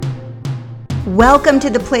Welcome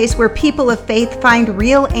to the place where people of faith find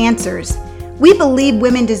real answers. We believe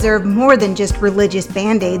women deserve more than just religious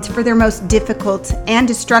band-aids for their most difficult and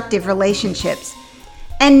destructive relationships.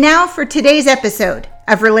 And now for today's episode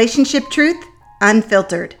of Relationship Truth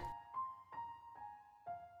Unfiltered.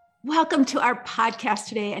 Welcome to our podcast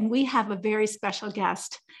today, and we have a very special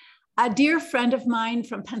guest. A dear friend of mine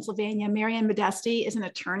from Pennsylvania, Mary Ann Modesti, is an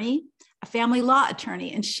attorney, a family law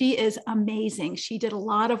attorney, and she is amazing. She did a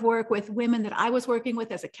lot of work with women that I was working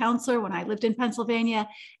with as a counselor when I lived in Pennsylvania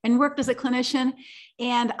and worked as a clinician.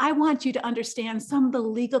 And I want you to understand some of the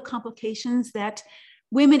legal complications that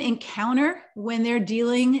women encounter when they're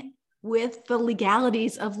dealing with the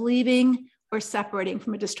legalities of leaving or separating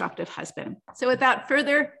from a destructive husband. So without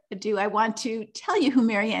further ado, I want to tell you who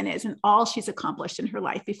Mary Ann is and all she's accomplished in her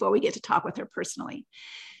life before we get to talk with her personally.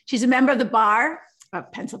 She's a member of the Bar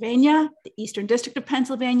of Pennsylvania, the Eastern District of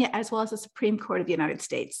Pennsylvania, as well as the Supreme Court of the United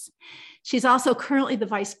States. She's also currently the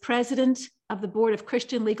Vice President of the Board of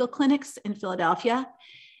Christian Legal Clinics in Philadelphia,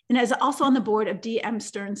 and is also on the board of D.M.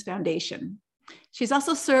 Stearns Foundation. She's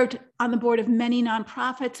also served on the board of many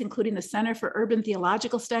nonprofits, including the Center for Urban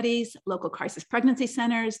Theological Studies, local crisis pregnancy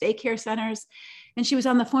centers, daycare centers, and she was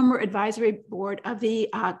on the former advisory board of the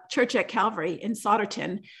Church at Calvary in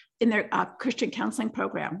Sauderton in their Christian counseling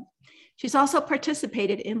program. She's also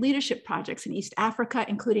participated in leadership projects in East Africa,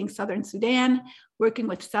 including Southern Sudan, working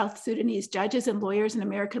with South Sudanese judges and lawyers and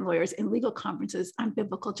American lawyers in legal conferences on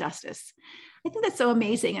biblical justice. I think that's so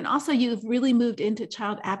amazing. And also you've really moved into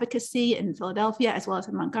child advocacy in Philadelphia, as well as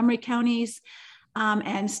in Montgomery counties,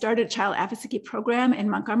 and started a child advocacy program in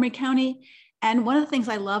Montgomery County. And one of the things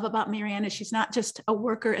I love about Mary Ann is she's not just a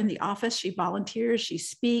worker in the office. She volunteers, she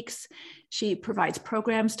speaks, she provides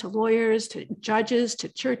programs to lawyers, to judges, to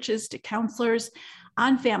churches, to counselors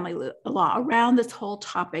on family law around this whole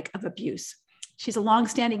topic of abuse. She's a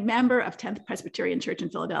longstanding member of 10th Presbyterian Church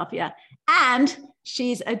in Philadelphia, and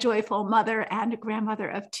she's a joyful mother and a grandmother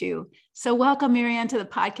of two. So welcome, Mary Ann, to the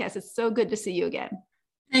podcast. It's so good to see you again.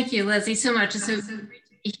 Thank you, Leslie, so much. It's so great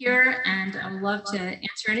to be here, and I would love to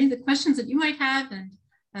answer any of the questions that you might have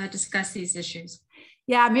and discuss these issues.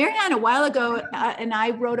 Yeah, Mary Ann, a while ago, and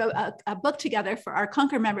I wrote a book together for our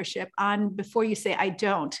Conquer membership on Before You Say I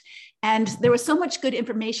Don't. And there was so much good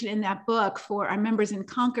information in that book for our members in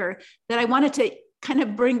Conquer that I wanted to kind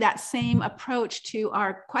of bring that same approach to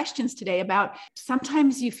our questions today about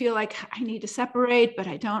sometimes you feel like I need to separate, but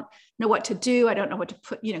I don't know what to do. I don't know what to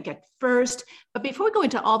put, get first. But before we go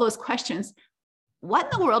into all those questions,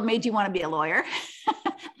 what in the world made you want to be a lawyer,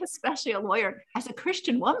 especially a lawyer as a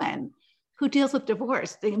Christian woman who deals with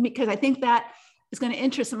divorce? Because I think that is going to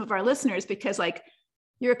interest some of our listeners, because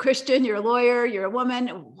you're a Christian, you're a lawyer, you're a woman.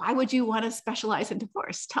 Why would you want to specialize in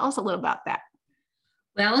divorce? Tell us a little about that.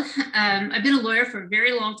 Well, I've been a lawyer for a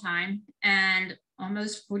very long time, and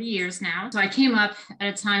almost 40 years now. So I came up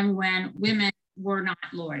at a time when women were not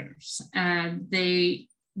lawyers. They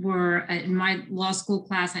were, in my law school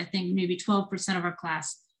class, I think maybe 12% of our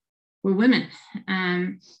class were women.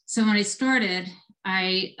 So when I started,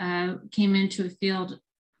 I came into a field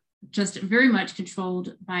just very much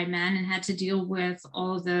controlled by men and had to deal with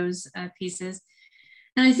all of those pieces.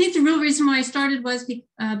 And I think the real reason why I started was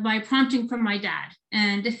by prompting from my dad.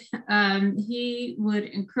 And he would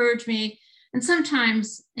encourage me, and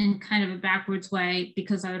sometimes in kind of a backwards way,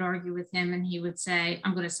 because I would argue with him and he would say,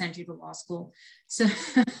 I'm going to send you to law school. So,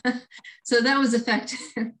 so that was effective.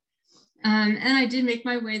 And I did make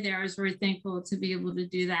my way there. I was very thankful to be able to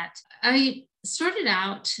do that. I started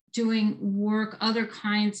out doing work, other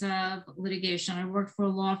kinds of litigation. I worked for a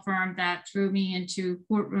law firm that threw me into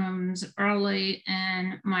courtrooms early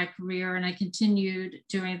in my career, and I continued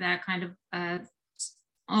doing that kind of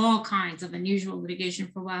all kinds of unusual litigation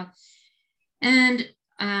for a while. And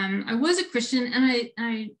I was a Christian, and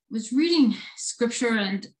I was reading scripture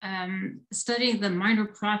and studying the minor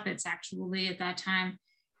prophets, actually, at that time,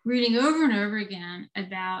 reading over and over again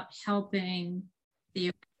about helping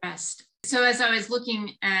the oppressed. So as I was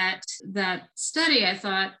looking at that study, I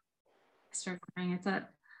started crying. I thought,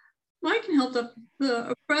 well, I can help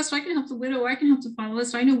the oppressed, I can help the widow, I can help the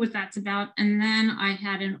fatherless. I know what that's about. And then I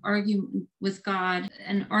had an argument with God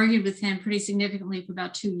and argued with him pretty significantly for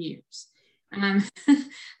about 2 years. And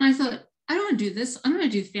I thought, I don't want to do this. I'm going to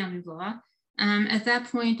do family law. At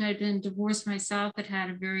that point, I'd been divorced myself. I'd had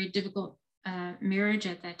a very difficult marriage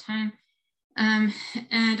at that time. And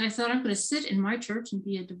I thought, I'm going to sit in my church and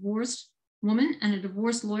be a divorced woman and a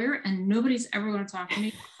divorced lawyer, and nobody's ever going to talk to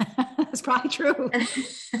me. That's probably true.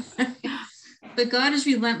 But God is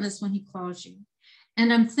relentless when he calls you.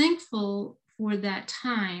 And I'm thankful for that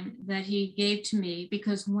time that he gave to me,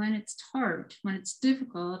 because when it's hard, when it's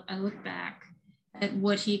difficult, I look back at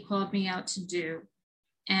what he called me out to do.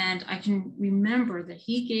 And I can remember that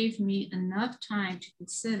he gave me enough time to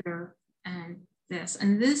consider this.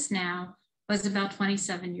 And this now was about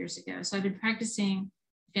 27 years ago. So I've been practicing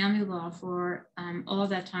family law for all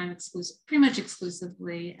that time, pretty much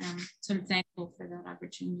exclusively. So I'm thankful for that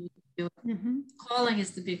opportunity to do it. Mm-hmm. Calling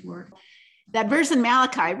is the big word. That verse in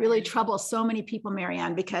Malachi really troubles so many people, Mary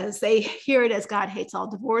Ann, because they hear it as God hates all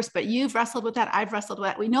divorce, but you've wrestled with that. I've wrestled with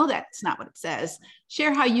that. We know that's not what it says.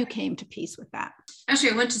 Share how you came to peace with that.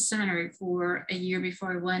 Actually, I went to seminary for a year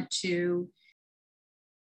before I went to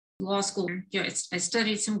law school. I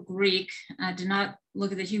studied some Greek. I did not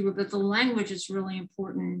look at the Hebrew, but the language is really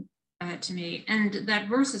important to me. And that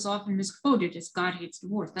verse is often misquoted as God hates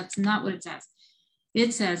divorce. That's not what it says.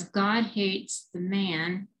 It says God hates the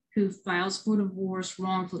man who files for divorce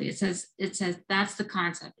wrongfully. It says that's the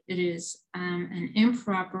concept. It is an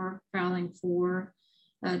improper filing for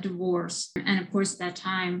divorce. And of course, at that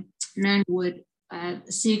time, men would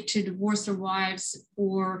seek to divorce their wives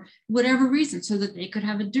for whatever reason, so that they could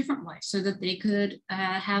have a different life, so that they could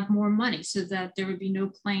have more money, so that there would be no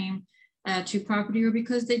claim to property, or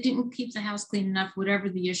because they didn't keep the house clean enough, whatever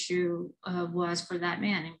the issue was for that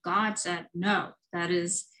man. And God said, no, that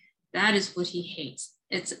is what he hates.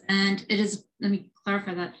 Let me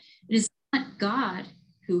clarify that. It is not God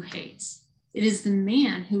who hates. It is the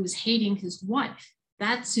man who is hating his wife.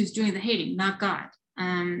 That's who's doing the hating, not God.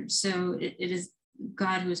 So it is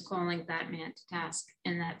God who is calling that man to task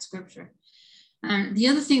in that scripture. The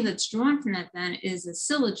other thing that's drawn from that then is a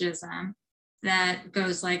syllogism that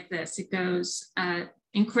goes like this. It goes,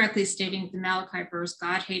 incorrectly stating the Malachi verse,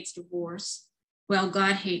 God hates divorce. Well,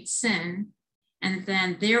 God hates sin. And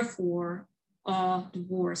then therefore, all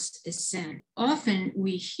divorce is sin. Often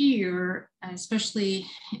we hear, especially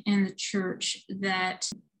in the church, that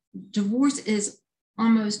divorce is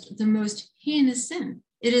almost the most heinous sin.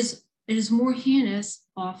 It is more heinous,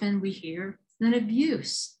 often we hear, than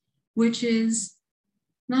abuse, which is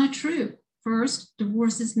not true. First,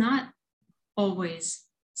 divorce is not always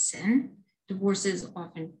sin. Divorce is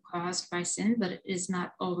often caused by sin, but it is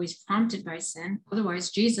not always prompted by sin.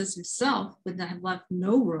 Otherwise, Jesus himself would have left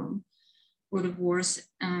no room for divorce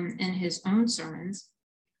in his own sermons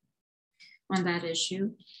on that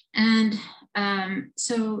issue. And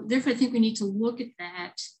so therefore, I think we need to look at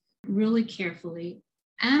that really carefully,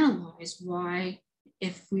 analyze why,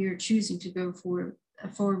 if we are choosing to go forward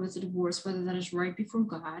with a divorce, whether that is right before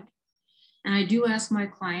God. And I do ask my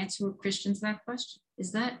clients who are Christians that question.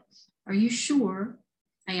 Are you sure?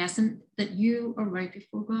 I ask them that you are right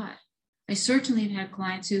before God. I certainly have had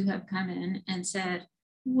clients who have come in and said,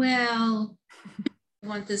 well, I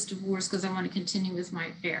want this divorce because I want to continue with my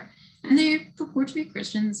affair. And they purport to be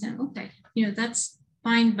Christians and okay, that's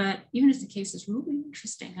fine. But even if the case is really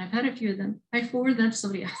interesting, I've had a few of them, I forward them to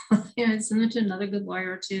somebody else. I send them to another good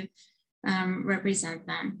lawyer to represent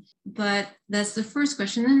them. But that's the first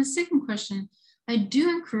question. Then the second question, I do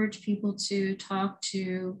encourage people to talk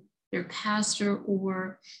to their pastor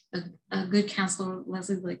or a good counselor,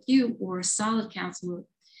 Leslie, like you, or a solid counselor.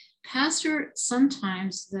 Pastor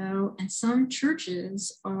sometimes, though, and some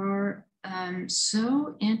churches are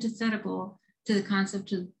so antithetical to the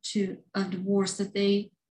concept of divorce that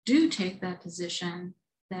they do take that position,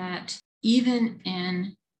 that even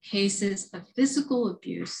in cases of physical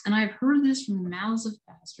abuse, and I've heard this from the mouths of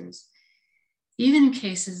pastors, even in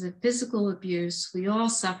cases of physical abuse, we all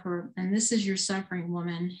suffer, and this is your suffering,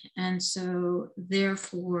 woman, and so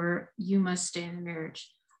therefore you must stay in the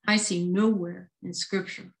marriage. I see nowhere in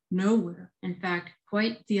scripture, nowhere, in fact,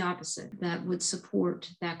 quite the opposite, that would support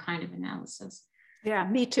that kind of analysis. Yeah,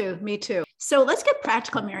 me too. So let's get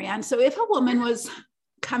practical, Mary Ann. So if a woman was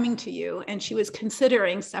coming to you and she was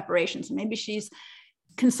considering separation, so maybe she's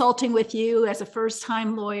consulting with you as a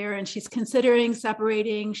first-time lawyer and she's considering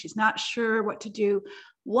separating, she's not sure what to do,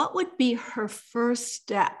 what would be her first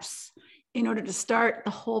steps in order to start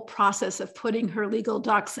the whole process of putting her legal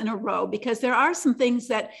ducks in a row? Because there are some things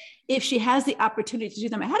that if she has the opportunity to do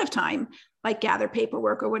them ahead of time, like gather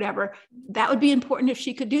paperwork or whatever, that would be important if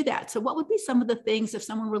she could do that. So what would be some of the things, if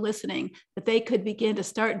someone were listening, that they could begin to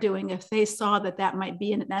start doing if they saw that might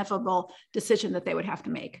be an inevitable decision that they would have to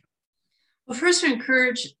make? Well, first, I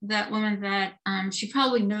encourage that woman that she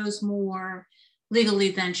probably knows more legally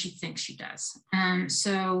than she thinks she does.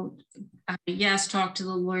 So yes, talk to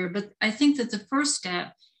the lawyer, but I think that the first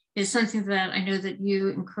step is something that I know that you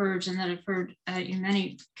encourage and that I've heard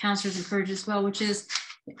many counselors encourage as well, which is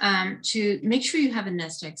to make sure you have a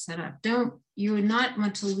nest egg set up. You would not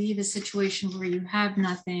want to leave a situation where you have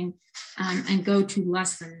nothing and go to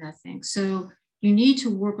less than nothing. So you need to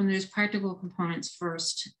work on those practical components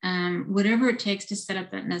first, whatever it takes to set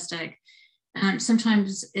up that nest egg.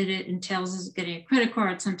 Sometimes it entails getting a credit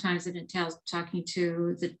card. Sometimes it entails talking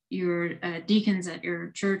to your deacons at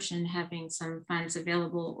your church and having some funds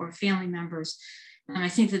available, or family members. I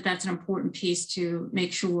think that's an important piece to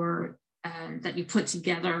make sure that you put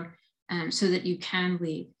together so that you can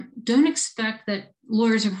leave. Don't expect that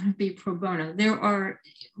lawyers are going to be pro bono.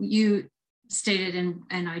 You stated,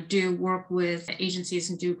 and I do work with agencies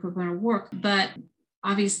and do pro bono work, but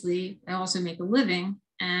obviously I also make a living.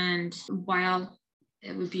 And while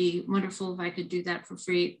it would be wonderful if I could do that for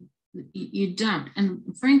free, you don't.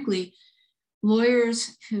 And frankly,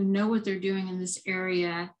 lawyers who know what they're doing in this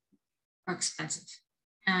area are expensive.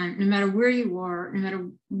 And no matter where you are, no matter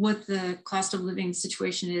what the cost of living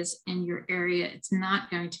situation is in your area, it's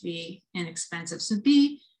not going to be inexpensive. So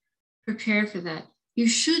be prepared for that. You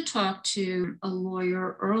should talk to a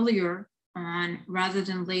lawyer earlier on rather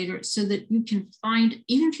than later, so that you can find,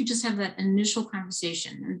 even if you just have that initial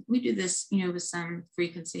conversation, and we do this, with some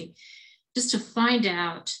frequency, just to find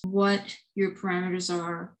out what your parameters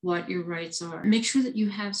are, what your rights are. Make sure that you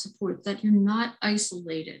have support, that you're not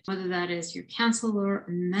isolated, whether that is your counselor, a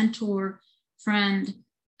mentor, friend,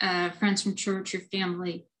 friends from church, your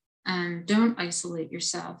family. Don't isolate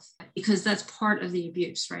yourself, because that's part of the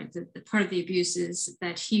abuse, right? The part of the abuse is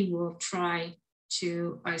that he will try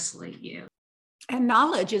to isolate you. And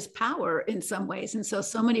knowledge is power in some ways. And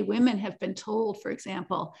so many women have been told, for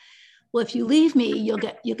example, well, if you leave me, you'll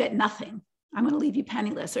get nothing. I'm going to leave you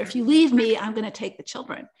penniless. Or if you leave me, I'm going to take the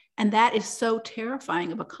children. And that is so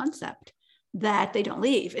terrifying of a concept that they don't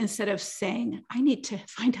leave, instead of saying, I need to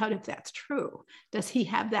find out if that's true. Does he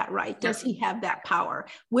have that right? Does he have that power?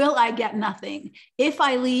 Will I get nothing? If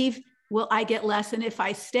I leave, will I get less? And if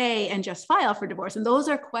I stay and just file for divorce? And those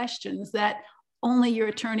are questions that only your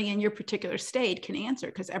attorney in your particular state can answer,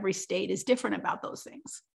 because every state is different about those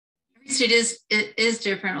things. Every state is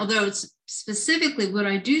different, although it's specifically what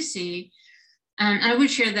I do see. And I would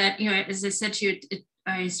share that, as I said to you,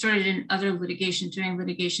 I started in other litigation, doing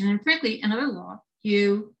litigation. And frankly, in other law,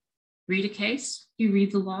 you read a case, you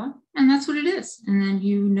read the law, and that's what it is. And then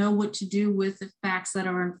you know what to do with the facts that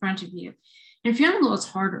are in front of you. In family law, it's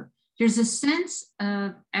harder. There's a sense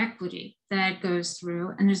of equity that goes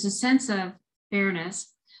through, and there's a sense of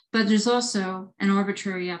fairness, but there's also an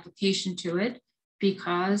arbitrary application to it,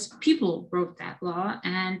 because people wrote that law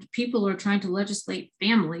and people are trying to legislate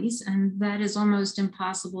families, and that is almost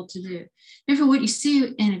impossible to do. Therefore, what you see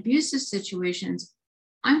in abusive situations,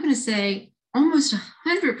 I'm going to say almost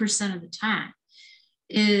 100% of the time,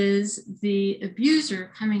 is the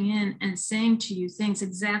abuser coming in and saying to you things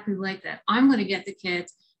exactly like that. I'm going to get the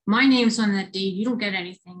kids. My name's on that deed. You don't get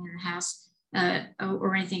anything in the house.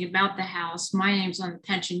 Or anything about the house. My name's on the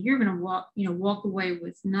pension. You're going to walk away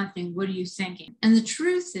with nothing. What are you thinking? And the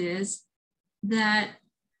truth is that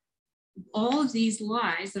all of these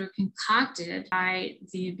lies that are concocted by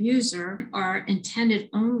the abuser are intended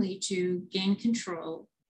only to gain control,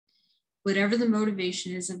 whatever the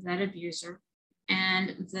motivation is of that abuser.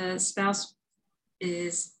 And the spouse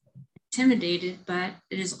is intimidated, but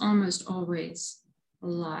it is almost always a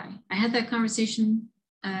lie. I had that conversation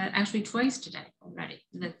actually twice today already,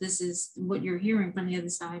 that this is what you're hearing from the other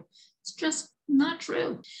side. It's just not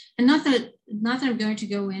true. And not that I'm going to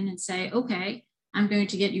go in and say, okay, I'm going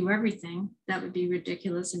to get you everything. That would be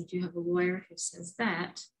ridiculous. And if you have a lawyer who says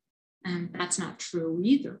that, that's not true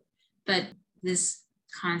either. But this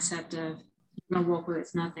concept of you're going to walk away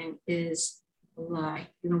with nothing is a lie.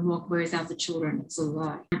 You're going to walk away without the children. It's a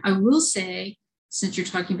lie. I will say, since you're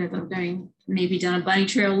talking about them going maybe down a bunny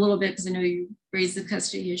trail a little bit, because I know you raised the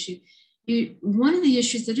custody issue. One of the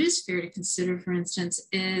issues that is fair to consider, for instance,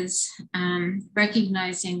 is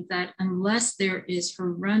recognizing that unless there is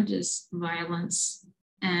horrendous violence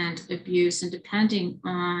and abuse, and depending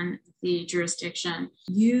on the jurisdiction,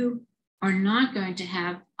 you are not going to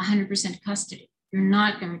have 100% custody. You're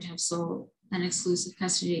not going to have sole and exclusive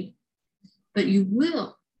custody, but you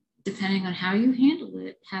will, depending on how you handle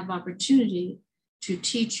it, have opportunity to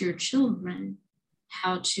teach your children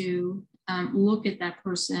how to look at that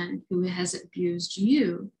person who has abused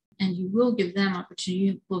you, and you will give them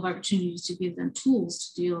opportunities to give them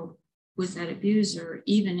tools to deal with that abuser,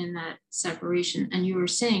 even in that separation. And you are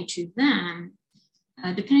saying to them,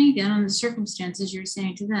 depending again on the circumstances, you're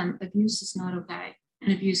saying to them, abuse is not okay,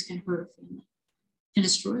 and abuse can hurt a family, can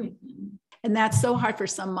destroy a family. And that's so hard for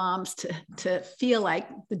some moms to feel like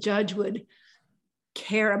the judge would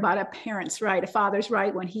care about a parent's right, a father's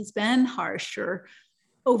right, when he's been harsh or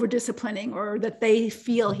over disciplining, or that they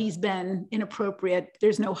feel he's been inappropriate.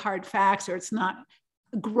 There's no hard facts, or it's not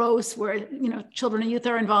gross where, children and youth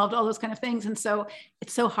are involved, all those kind of things. And so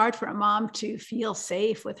it's so hard for a mom to feel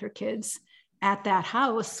safe with her kids at that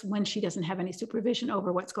house when she doesn't have any supervision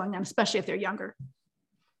over what's going on, especially if they're younger.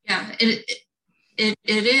 Yeah, it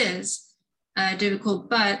is difficult,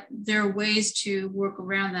 but there are ways to work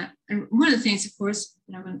around that. And one of the things, of course,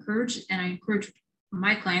 that I encourage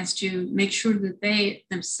my clients to make sure that they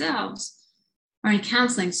themselves are in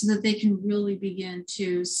counseling so that they can really begin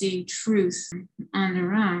to see truth on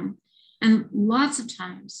their own. And lots of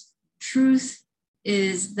times, truth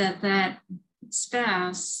is that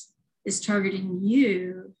spouse is targeting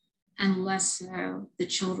you and less so the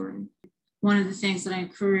children. One of the things that I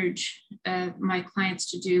encourage my clients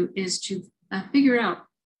to do is to figure out,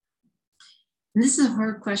 and this is a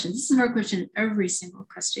hard question. This is a hard question in every single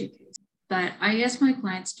custody case, but I ask my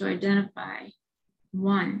clients to identify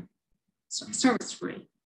one. So I start with 3,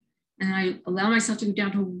 and I allow myself to go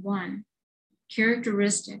down to 1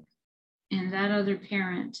 characteristic in that other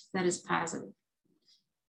parent that is positive.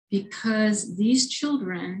 Because these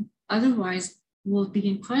children otherwise will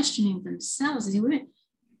begin questioning themselves. And say, wait,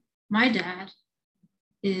 my dad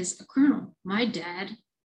is a criminal. My dad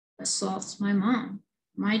assaults my mom.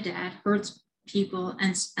 My dad hurts people,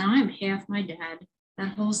 and I'm half my dad,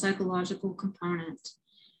 that whole psychological component.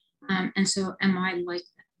 And so am I like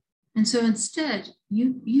that? And so instead,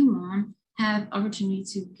 you mom, have opportunity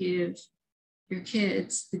to give your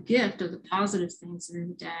kids the gift of the positive things in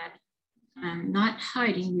the dad, not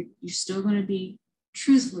hiding. You're still going to be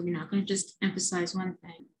truthful. You're not going to just emphasize one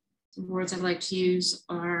thing. The words I like to use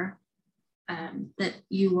are that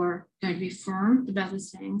you are going to be firm about the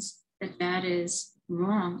things that dad is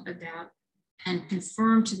wrong about, and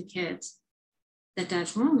confirm to the kids that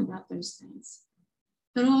dad's wrong about those things,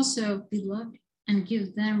 but also be loving and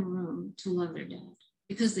give them room to love their dad,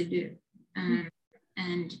 because they do.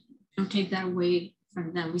 And don't take that away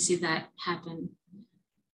from them. We see that happen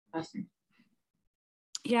often.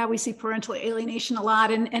 Yeah, we see parental alienation a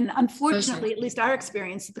lot. And unfortunately, at least our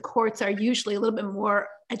experience, the courts are usually a little bit more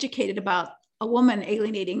educated about a woman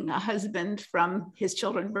alienating a husband from his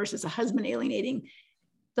children versus a husband alienating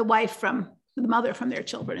the wife from the mother from their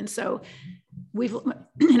children. And so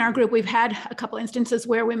in our group, we've had a couple instances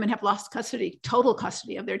where women have lost total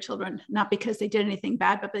custody of their children, not because they did anything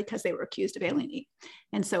bad, but because they were accused of alienating.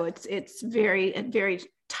 And so it's a very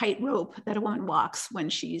tight rope that a woman walks when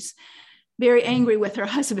she's very angry with her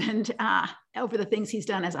husband over the things he's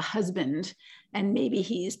done as a husband. And maybe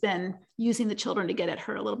he's been using the children to get at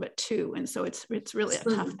her a little bit too. And so it's really a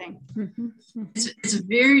tough thing. Mm-hmm. It's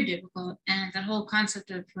very difficult. And that whole concept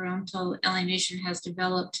of parental alienation has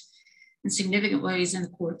developed in significant ways in the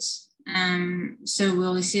courts.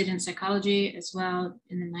 So we see it in psychology as well.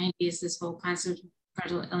 In the 90s, this whole concept of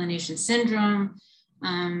parental alienation syndrome,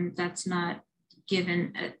 that's not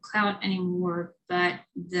given a clout anymore, but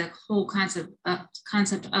the whole concept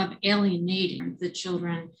of alienating the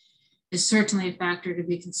children is certainly a factor to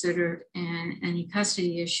be considered in any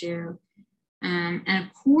custody issue.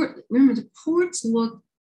 And remember, the courts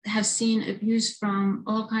have seen abuse from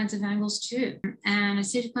all kinds of angles too. And I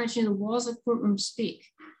say to clients, the walls of courtrooms speak.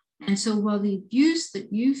 And so while the abuse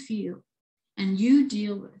that you feel and you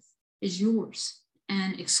deal with is yours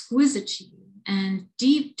and exquisite to you and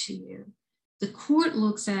deep to you, the court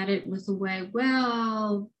looks at it with the way,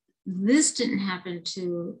 well, this didn't happen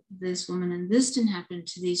to this woman and this didn't happen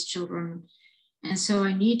to these children. And so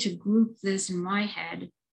I need to group this in my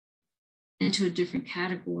head into a different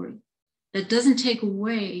category. That doesn't take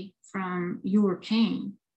away from your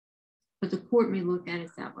pain, but the court may look at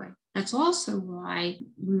it that way. That's also why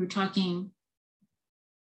we were talking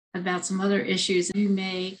about some other issues. You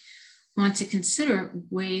may want to consider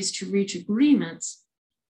ways to reach agreements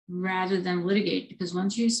rather than litigate, because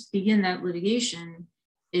once you begin that litigation,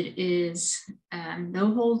 it is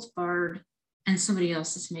no holds barred, and somebody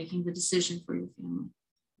else is making the decision for your family.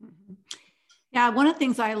 Mm-hmm. Yeah, one of the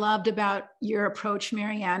things I loved about your approach,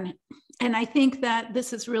 Mary Ann, and I think that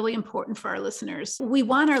this is really important for our listeners. We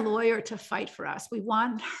want our lawyer to fight for us. We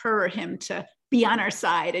want him to be on our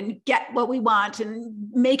side and get what we want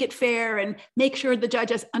and make it fair and make sure the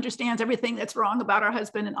judge understands everything that's wrong about our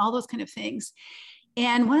husband and all those kind of things.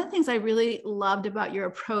 And one of the things I really loved about your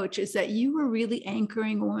approach is that you were really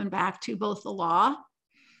anchoring a woman back to both the law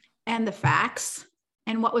and the facts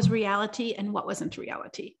and what was reality and what wasn't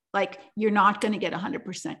reality. Like, you're not going to get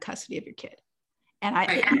 100% custody of your kid.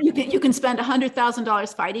 And you can spend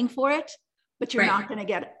 $100,000 fighting for it, but you're not going to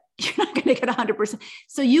get 100%.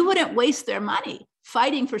 So you wouldn't waste their money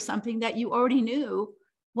fighting for something that you already knew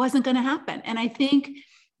wasn't going to happen. And I think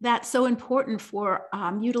that's so important for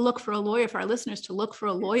you to look for a lawyer, for our listeners to look for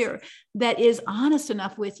a lawyer that is honest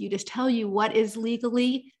enough with you to tell you what is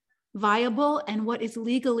legally viable and what is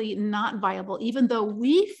legally not viable, even though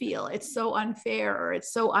we feel it's so unfair or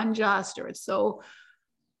it's so unjust or it's so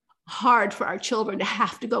hard for our children to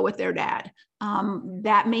have to go with their dad.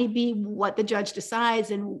 That may be what the judge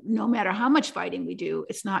decides, and no matter how much fighting we do,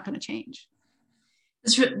 it's not going to change.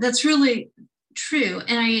 That's really true,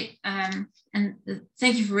 and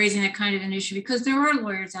thank you for raising that kind of an issue, because there are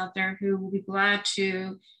lawyers out there who will be glad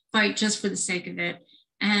to fight just for the sake of it.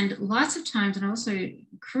 And lots of times, and I also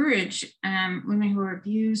encourage women who are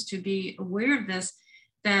abused to be aware of this,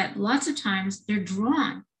 that lots of times they're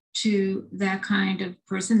drawn to that kind of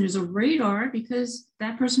person. There's a radar because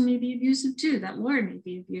that person may be abusive too. That lawyer may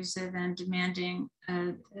be abusive and demanding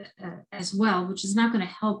as well, which is not going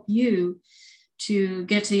to help you to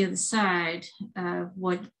get to the other side of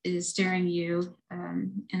what is staring you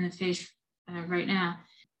in the face right now.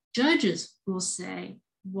 Judges will say,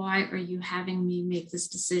 why are you having me make this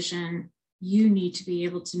decision? You need to be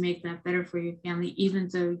able to make that better for your family, even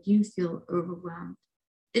though you feel overwhelmed.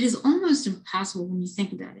 It is almost impossible when you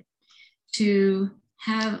think about it to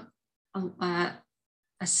have a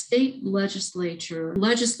state legislature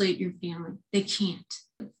legislate your family. They can't.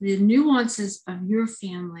 The nuances of your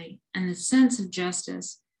family and the sense of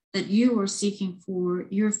justice that you are seeking for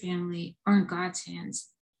your family are in God's hands.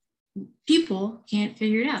 People can't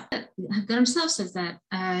figure it out. God himself says that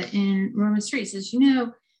in Romans 3. He says,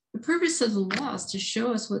 the purpose of the law is to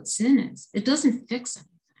show us what sin is. It doesn't fix anything.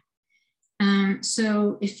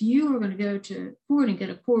 So if you are going to go to court and get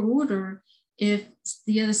a court order, if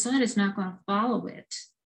the other side is not going to follow it,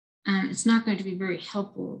 it's not going to be very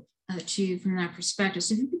helpful to you from that perspective.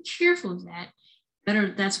 So if you be careful of that,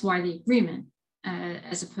 that's why the agreement,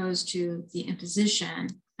 as opposed to the imposition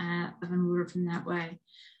of an order from that way.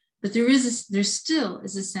 But there still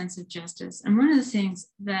is a sense of justice. And one of the things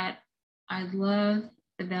that I love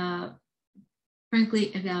about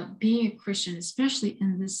being a Christian, especially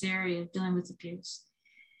in this area of dealing with abuse.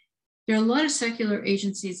 There are a lot of secular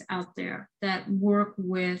agencies out there that work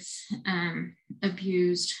with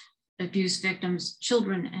abuse victims,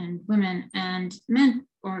 children and women, and men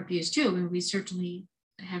are abused too. And we certainly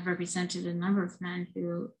have represented a number of men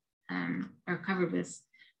who are covered with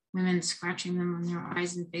women scratching them on their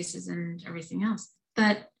eyes and faces and everything else.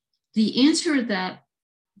 But the answer that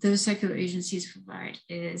those secular agencies provide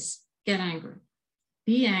is get angry.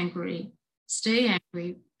 Be angry, stay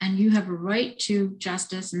angry, and you have a right to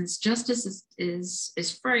justice. And this justice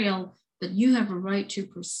is frail, but you have a right to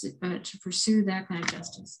pursue that kind of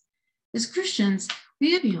justice. As Christians,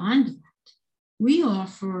 we are beyond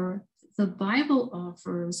that. The Bible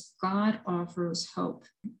offers, God offers hope.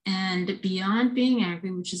 And beyond being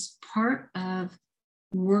angry, which is part of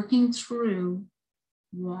working through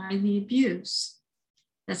why the abuse,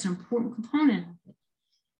 that's an important component of it.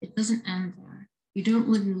 It doesn't end there. You don't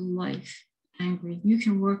live your life angry. You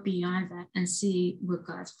can work beyond that and see what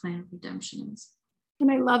God's plan of redemption is.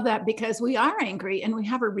 And I love that, because we are angry and we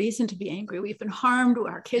have a reason to be angry. We've been harmed.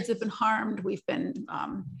 Our kids have been harmed. We've been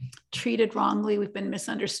treated wrongly. We've been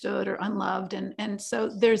misunderstood or unloved. And so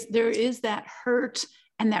there is that hurt,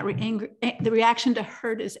 and that anger. The reaction to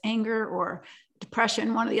hurt is anger or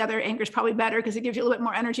depression. One or the other. Anger is probably better because it gives you a little bit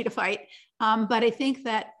more energy to fight. But I think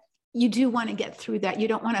that you do want to get through that. You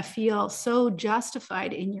don't want to feel so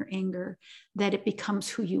justified in your anger that it becomes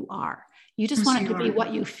who you are. You just want it to be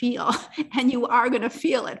what you feel, and you are going to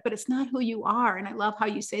feel it, but it's not who you are. And I love how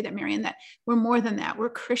you say that, Mary Ann, that we're more than that. We're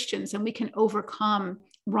Christians, and we can overcome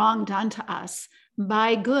wrong done to us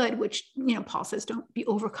by good, which, Paul says, don't be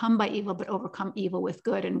overcome by evil, but overcome evil with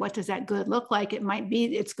good. And what does that good look like? It might be,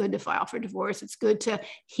 it's good to file for divorce. It's good to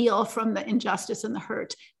heal from the injustice and the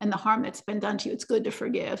hurt and the harm that's been done to you. It's good to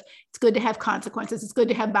forgive. It's good to have consequences. It's good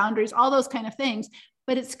to have boundaries, all those kind of things.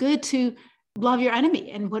 But it's good to love your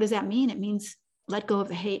enemy. And what does that mean? It means let go of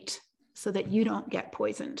the hate so that you don't get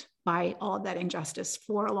poisoned by all of that injustice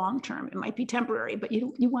for a long term. It might be temporary, but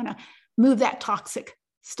you want to move that toxic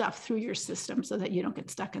stuff through your system so that you don't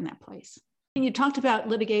get stuck in that place. And you talked about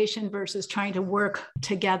litigation versus trying to work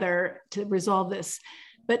together to resolve this.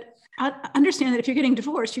 But I understand that if you're getting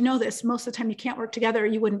divorced, this, most of the time you can't work together,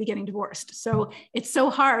 you wouldn't be getting divorced. So it's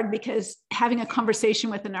so hard, because having a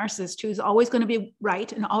conversation with a narcissist who's always going to be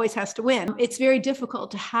right and always has to win, it's very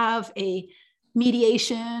difficult to have a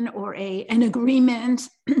mediation or an agreement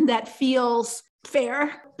that feels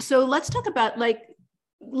fair. So let's talk about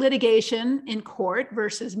litigation in court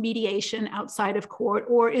versus mediation outside of court?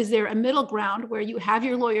 Or is there a middle ground where you have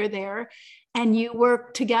your lawyer there and you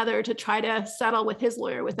work together to try to settle with his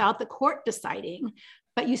lawyer without the court deciding,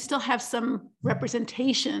 but you still have some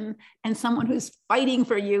representation and someone who's fighting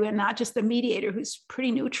for you and not just the mediator who's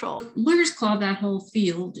pretty neutral? Lawyers call that whole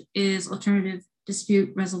field is alternative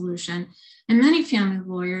dispute resolution. And many family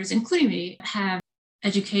lawyers, including me, have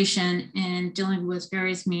education in dealing with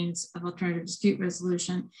various means of alternative dispute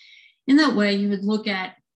resolution. In that way, you would look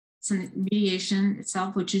at some mediation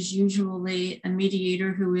itself, which is usually a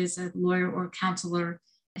mediator who is a lawyer or counselor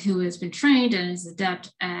who has been trained and is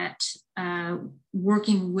adept at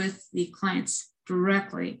working with the clients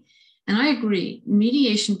directly. And I agree,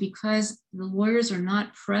 mediation, because the lawyers are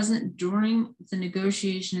not present during the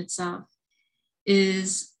negotiation itself,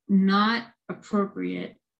 is not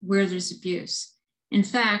appropriate where there's abuse. In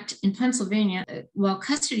fact, in Pennsylvania, while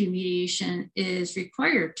custody mediation is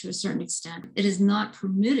required to a certain extent, it is not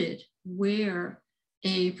permitted where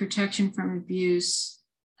a protection from abuse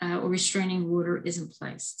or restraining order is in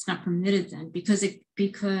place. It's not permitted then because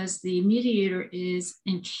the mediator is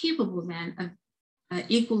incapable then of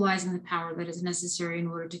equalizing the power that is necessary in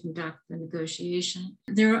order to conduct the negotiation.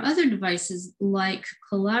 There are other devices like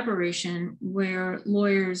collaboration where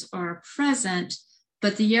lawyers are present,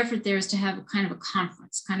 but the effort there is to have a kind of a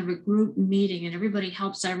conference, kind of a group meeting, and everybody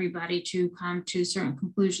helps everybody to come to certain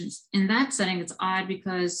conclusions. In that setting, it's odd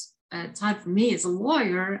because it's odd for me as a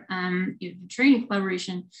lawyer. Training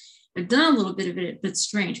collaboration, I've done a little bit of it, but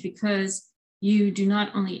strange because you do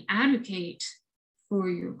not only advocate for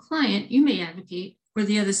your client, you may advocate for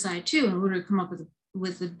the other side too, in order to come up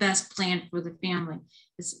with the best plan for the family.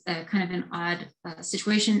 It's kind of an odd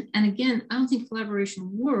situation. And again, I don't think collaboration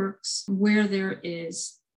works where there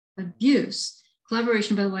is abuse.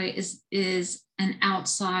 Collaboration, by the way, is an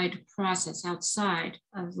outside process, outside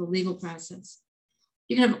of the legal process.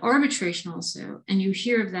 You can have arbitration also, and you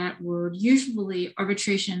hear of that word. Usually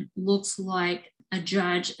arbitration looks like a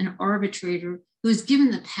judge, an arbitrator, who is given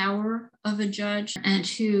the power of a judge and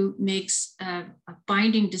who makes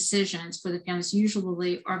binding decisions for the families.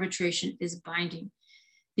 Usually arbitration is binding.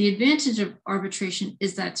 The advantage of arbitration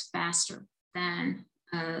is that it's faster than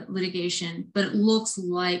litigation, but it looks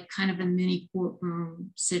like kind of a mini courtroom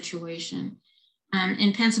situation.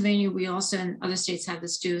 In Pennsylvania, we also, and other states have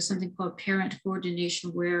this too, something called parent coordination,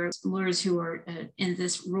 where lawyers who are in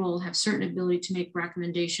this role have certain ability to make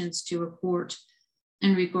recommendations to a court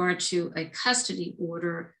in regard to a custody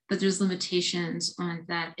order, but there's limitations on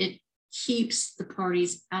that. It keeps the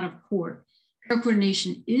parties out of court. Parent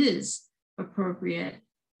coordination is appropriate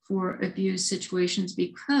for abuse situations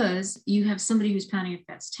because you have somebody who's pounding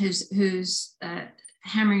a fist, who's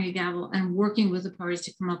hammering a gavel and working with the parties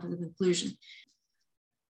to come up with a conclusion.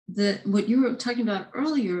 What you were talking about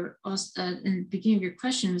earlier in the beginning of your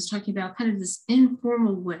question was talking about kind of this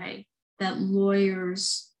informal way that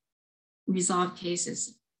lawyers resolve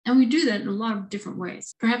cases. And we do that in a lot of different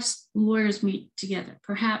ways. Perhaps lawyers meet together.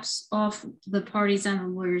 Perhaps all the parties and the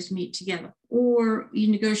lawyers meet together. Or you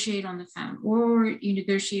negotiate on the phone. Or you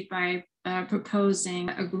negotiate by proposing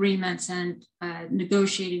agreements and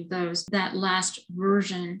negotiating those. That last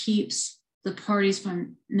version keeps the parties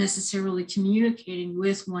from necessarily communicating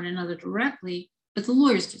with one another directly, but the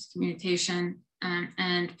lawyers get communication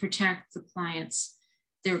and protect the clients,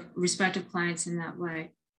 their respective clients in that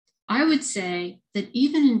way. I would say that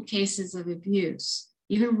even in cases of abuse,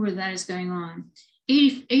 even where that is going on,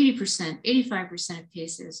 80%, 85% of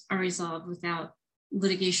cases are resolved without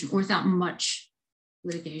litigation or without much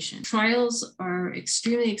litigation. Trials are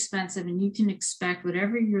extremely expensive, and you can expect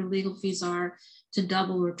whatever your legal fees are to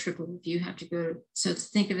double or triple if you have to go. So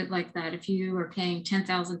think of it like that. If you are paying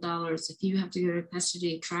 $10,000, if you have to go to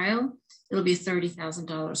custody trial, it'll be $30,000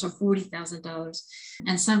 or $40,000.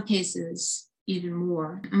 And some cases, even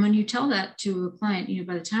more. And when you tell that to a client,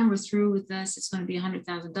 by the time we're through with this, it's going to be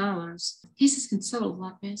 $100,000. Cases can settle a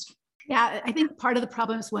lot faster. Yeah, I think part of the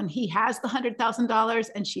problem is when he has the $100,000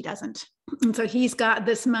 and she doesn't. And so he's got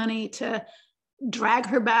this money to drag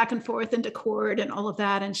her back and forth into court and all of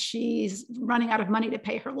that. And she's running out of money to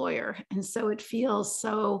pay her lawyer. And so it feels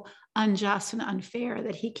so unjust and unfair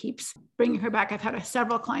that he keeps bringing her back. I've had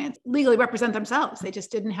several clients legally represent themselves. They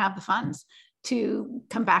just didn't have the funds to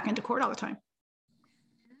come back into court all the time.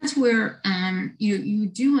 That's where you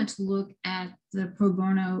do want to look at the pro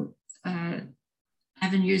bono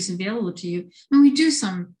avenues available to you. And we do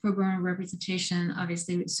some pro bono representation,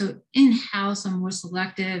 obviously. So in-house, I'm more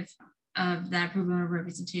selective of that pro bono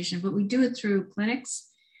representation, but we do it through clinics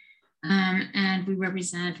And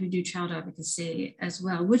we do child advocacy as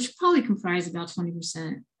well, which probably comprise about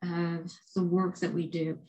 20% of the work that we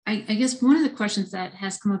do. I guess one of the questions that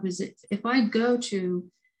has come up is if I go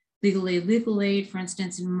to legal aid, for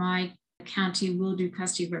instance, in my county will do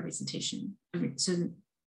custody representation. So in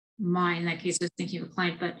that case, I was thinking of a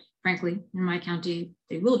client, but frankly, in my county,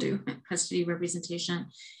 they will do custody representation.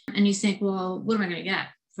 And you think, well, what am I going to get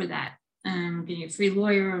for that? Getting a free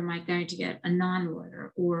lawyer, or am I going to get a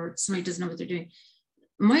non-lawyer, or somebody doesn't know what they're doing?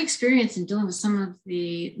 My experience in dealing with some of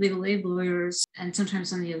the legal aid lawyers, and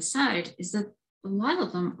sometimes on the other side, is that a lot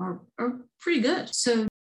of them are pretty good. So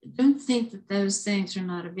don't think that those things are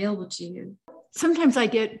not available to you. Sometimes I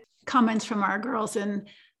get comments from our girls in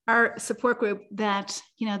our support group that,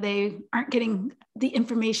 they aren't getting the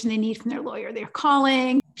information they need from their lawyer. They're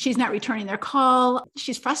calling, she's not returning their call.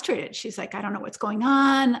 She's frustrated. She's like, I don't know what's going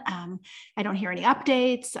on. I don't hear any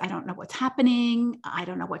updates. I don't know what's happening. I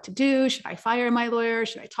don't know what to do. Should I fire my lawyer?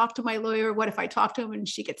 Should I talk to my lawyer? What if I talk to him and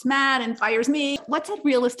she gets mad and fires me? What's a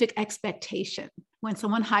realistic expectation when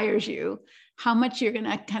someone hires you? How much you're going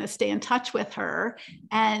to kind of stay in touch with her?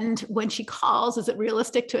 And when she calls, is it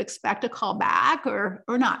realistic to expect a call back or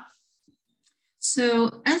not?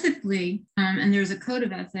 So ethically, and there's a code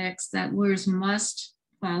of ethics that lawyers must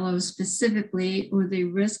follow specifically, or they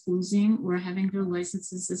risk losing or having their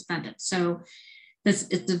licenses suspended. So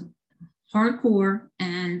it's a hardcore,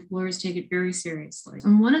 and lawyers take it very seriously.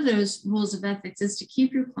 And one of those rules of ethics is to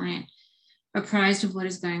keep your client apprised of what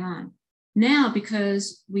is going on. Now,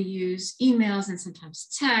 because we use emails and sometimes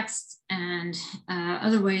texts and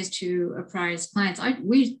other ways to apprise clients,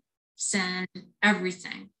 we send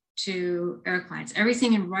everything to our clients,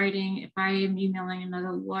 everything in writing. If I am emailing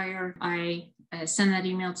another lawyer, I send that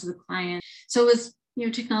email to the client. So with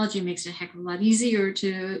technology makes it a heck of a lot easier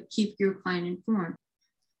to keep your client informed.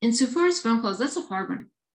 Insofar as phone calls, that's a hard one.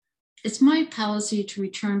 It's my policy to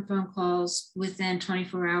return phone calls within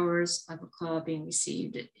 24 hours of a call being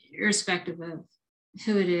received, irrespective of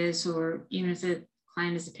who it is, or even if the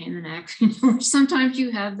client is a pain in the neck. Sometimes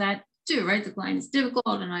you have that too, right? The client is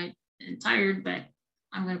difficult and I'm tired, but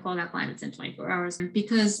I'm going to call that client within 24 hours.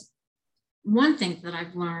 Because one thing that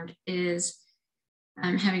I've learned is,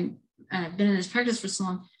 having been in this practice for so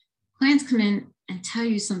long, clients come in and tell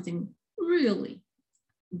you something really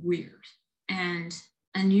weird and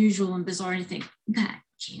unusual and bizarre, and you think, that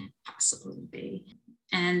can't possibly be.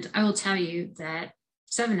 And I will tell you that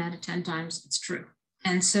 7 out of 10 times it's true.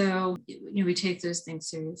 And so, we take those things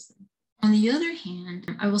seriously. On the other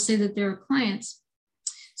hand, I will say that there are clients.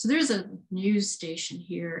 So there's a news station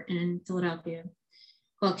here in Philadelphia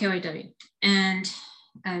called KYW, and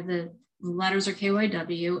the letters are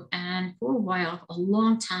KYW. And for a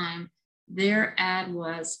long time, their ad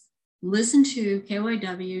was, listen to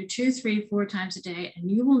KYW 2, 3, 4 times a day, and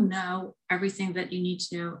you will know everything that you need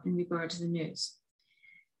to know in regard to the news.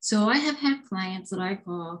 So I have had clients that I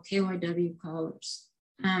call KYW callers.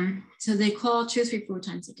 So they call 2, 3, 4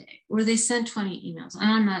 times a day, or they send 20 emails. And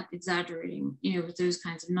I'm not exaggerating, with those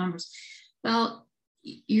kinds of numbers. Well,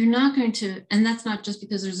 you're not going to, and that's not just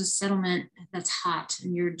because there's a settlement that's hot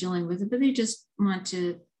and you're dealing with it, but they just want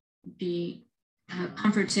to be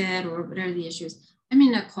comforted or whatever the issue is. I may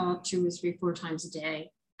not call 2 or 3, 4 times a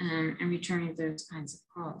day and returning those kinds of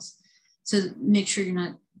calls. So make sure you're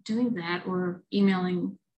not doing that, or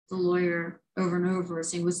emailing the lawyer over and over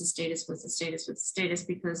saying, what's the status,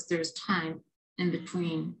 because there's time in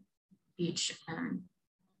between each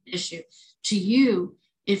issue. To you,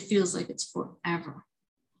 it feels like it's forever.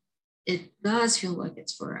 It does feel like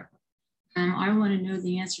it's forever. I want to know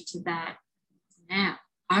the answer to that now.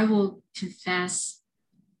 I will confess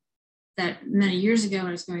that many years ago when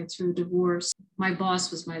I was going through a divorce, my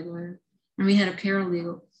boss was my lawyer, and we had a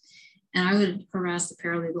paralegal. And I would harass the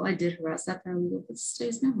paralegal. I did harass that paralegal, but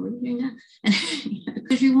stays now. What are you doing now? And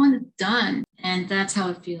because you want it done. And that's how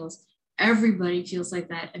it feels. Everybody feels like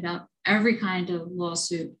that about every kind of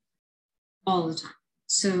lawsuit all the time.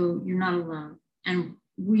 So you're not alone. And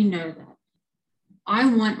we know that.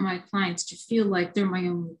 I want my clients to feel like they're my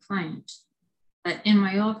only client. But in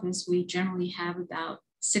my office, we generally have about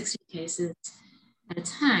 60 cases at a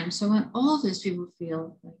time. So I want all of those people to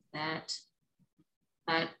feel like that.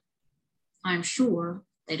 But I'm sure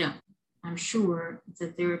they don't. I'm sure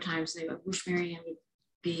that there are times they wish Mary Ann would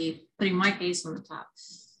be putting my case on the top.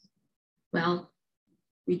 Well,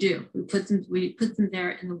 we do. We put them there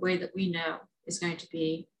in the way that we know is going to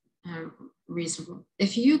be reasonable.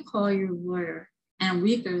 If you call your lawyer and a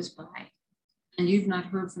week goes by and you've not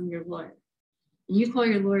heard from your lawyer, and you call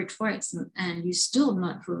your lawyer twice and you still have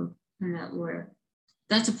not heard from that lawyer,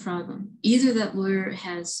 that's a problem. Either that lawyer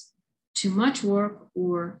has too much work,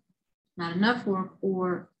 or not enough work,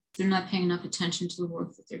 or they're not paying enough attention to the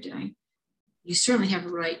work that they're doing. You certainly have a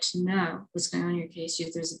right to know what's going on in your case.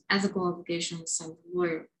 There's an ethical obligation with some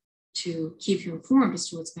lawyer to keep you informed as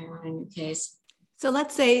to what's going on in your case. So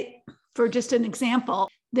let's say, for just an example,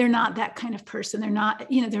 they're not that kind of person. They're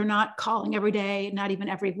not calling every day, not even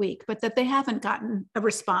every week, but that they haven't gotten a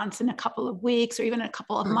response in a couple of weeks or even a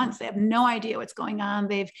couple of months. They have no idea what's going on.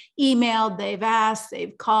 They've emailed, they've asked,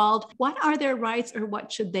 they've called. What are their rights, or what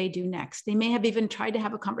should they do next? They may have even tried to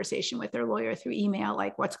have a conversation with their lawyer through email,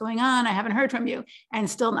 like, what's going on? I haven't heard from you, and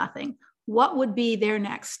still nothing. What would be their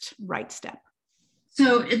next right step?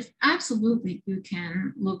 So it's absolutely, you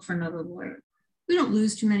can look for another lawyer. We don't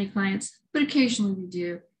lose too many clients, but occasionally we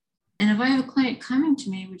do. And if I have a client coming to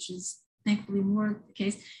me, which is thankfully more the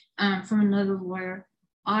case, from another lawyer,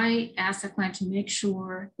 I ask that client to make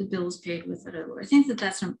sure the bill is paid with that other lawyer. I think that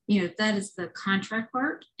that is the contract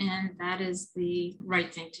part, and that is the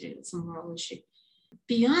right thing to do. It's a moral issue.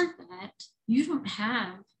 Beyond that, you don't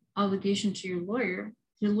have obligation to your lawyer.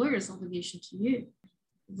 Your lawyer's obligation to you.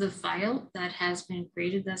 The file that has been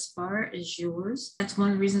created thus far is yours. That's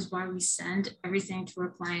one of the reasons why we send everything to our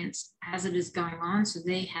clients as it is going on. So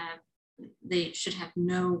they should have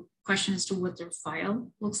no question as to what their file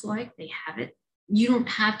looks like. They have it. You don't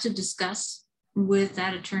have to discuss with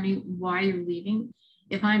that attorney why you're leaving.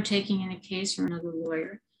 If I'm taking in a case from another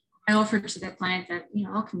lawyer, I offer to that client that,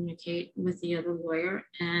 I'll communicate with the other lawyer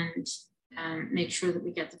and make sure that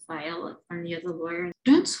we get the file from the other lawyer.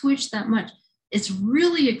 Don't switch that much. It's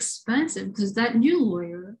really expensive because that new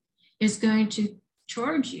lawyer is going to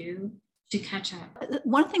charge you to catch up.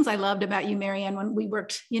 One of the things I loved about you, Mary Ann, when we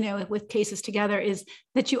worked, with cases together, is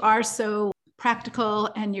that you are so practical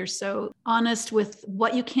and you're so honest with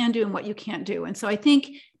what you can do and what you can't do. And so I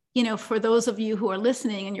think, for those of you who are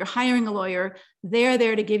listening and you're hiring a lawyer, they're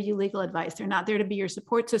there to give you legal advice. They're not there to be your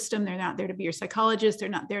support system. They're not there to be your psychologist. They're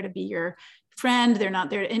not there to be your friend. They're not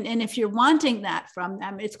there. And if you're wanting that from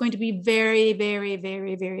them, it's going to be very, very,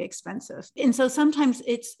 very, very expensive. And so sometimes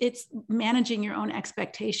it's managing your own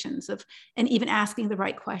expectations and even asking the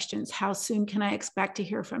right questions. How soon can I expect to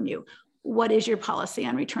hear from you? What is your policy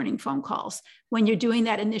on returning phone calls? When you're doing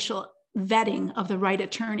that initial vetting of the right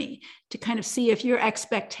attorney to kind of see if your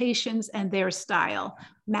expectations and their style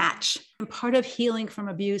match. And part of healing from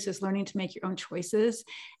abuse is learning to make your own choices.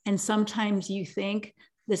 And sometimes you think,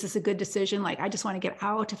 this is a good decision. Like, I just want to get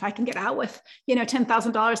out. If I can get out with,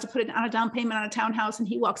 $10,000 to put it on a down payment on a townhouse, and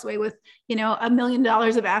he walks away with, $1 million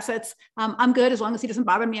of assets, I'm good as long as he doesn't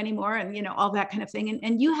bother me anymore. And, all that kind of thing.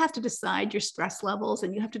 And you have to decide your stress levels,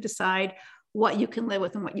 and you have to decide what you can live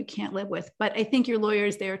with and what you can't live with. But I think your lawyer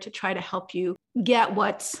is there to try to help you get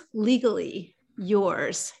what's legally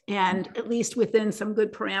yours, and at least within some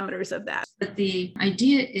good parameters of that. But the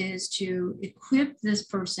idea is to equip this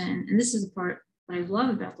person, and this is the part I love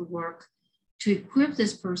about the work, to equip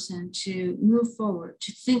this person to move forward,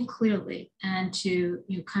 to think clearly, and to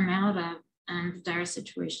come out of the dire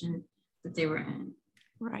situation that they were in.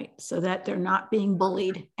 Right, so that they're not being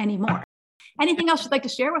bullied anymore. Anything else you'd like to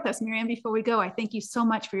share with us, Mary Ann, before we go? I thank you so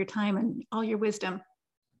much for your time and all your wisdom.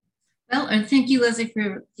 Well, and thank you, Leslie,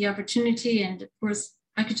 for the opportunity. And of course,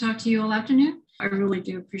 I could talk to you all afternoon. I really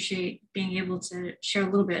do appreciate being able to share a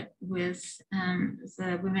little bit with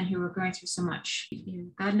the women who are going through so much.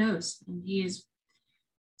 God knows, and He has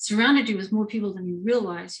surrounded you with more people than you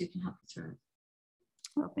realize who can help you through it.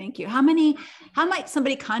 Well, thank you. How might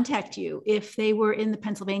somebody contact you if they were in the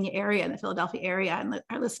Pennsylvania area, in the Philadelphia area, and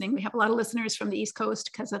are listening? We have a lot of listeners from the East Coast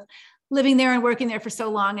because of living there and working there for so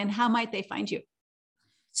long. And how might they find you?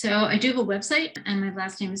 So I do have a website, and my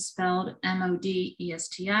last name is spelled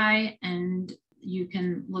Modesti, and you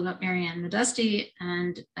can look up Mary Ann Modesti,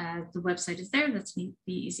 and the website is there. That's the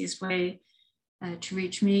easiest way to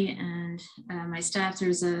reach me and my staff.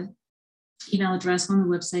 There's a email address on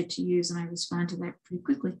the website to use, and I respond to that pretty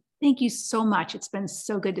quickly. Thank you so much. It's been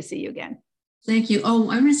so good to see you again. Thank you. Oh,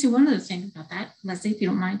 I'm going to say one other thing about that, Leslie, if you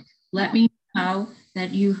don't mind. Let me know that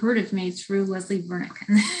you heard of me through Leslie Vernick,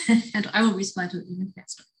 and I will respond to it even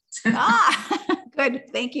faster. Good.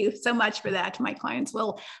 Thank you so much for that. My clients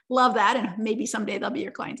will love that, and maybe someday they'll be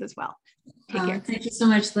your clients as well. Take care. Thank you so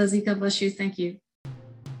much, Leslie. God bless you. Thank you.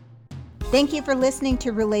 Thank you for listening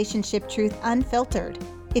to Relationship Truth Unfiltered.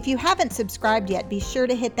 If you haven't subscribed yet, be sure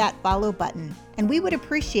to hit that follow button, and we would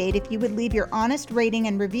appreciate if you would leave your honest rating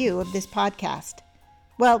and review of this podcast.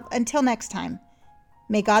 Well, until next time,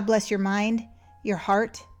 may God bless your mind, your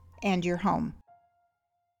heart, and your home.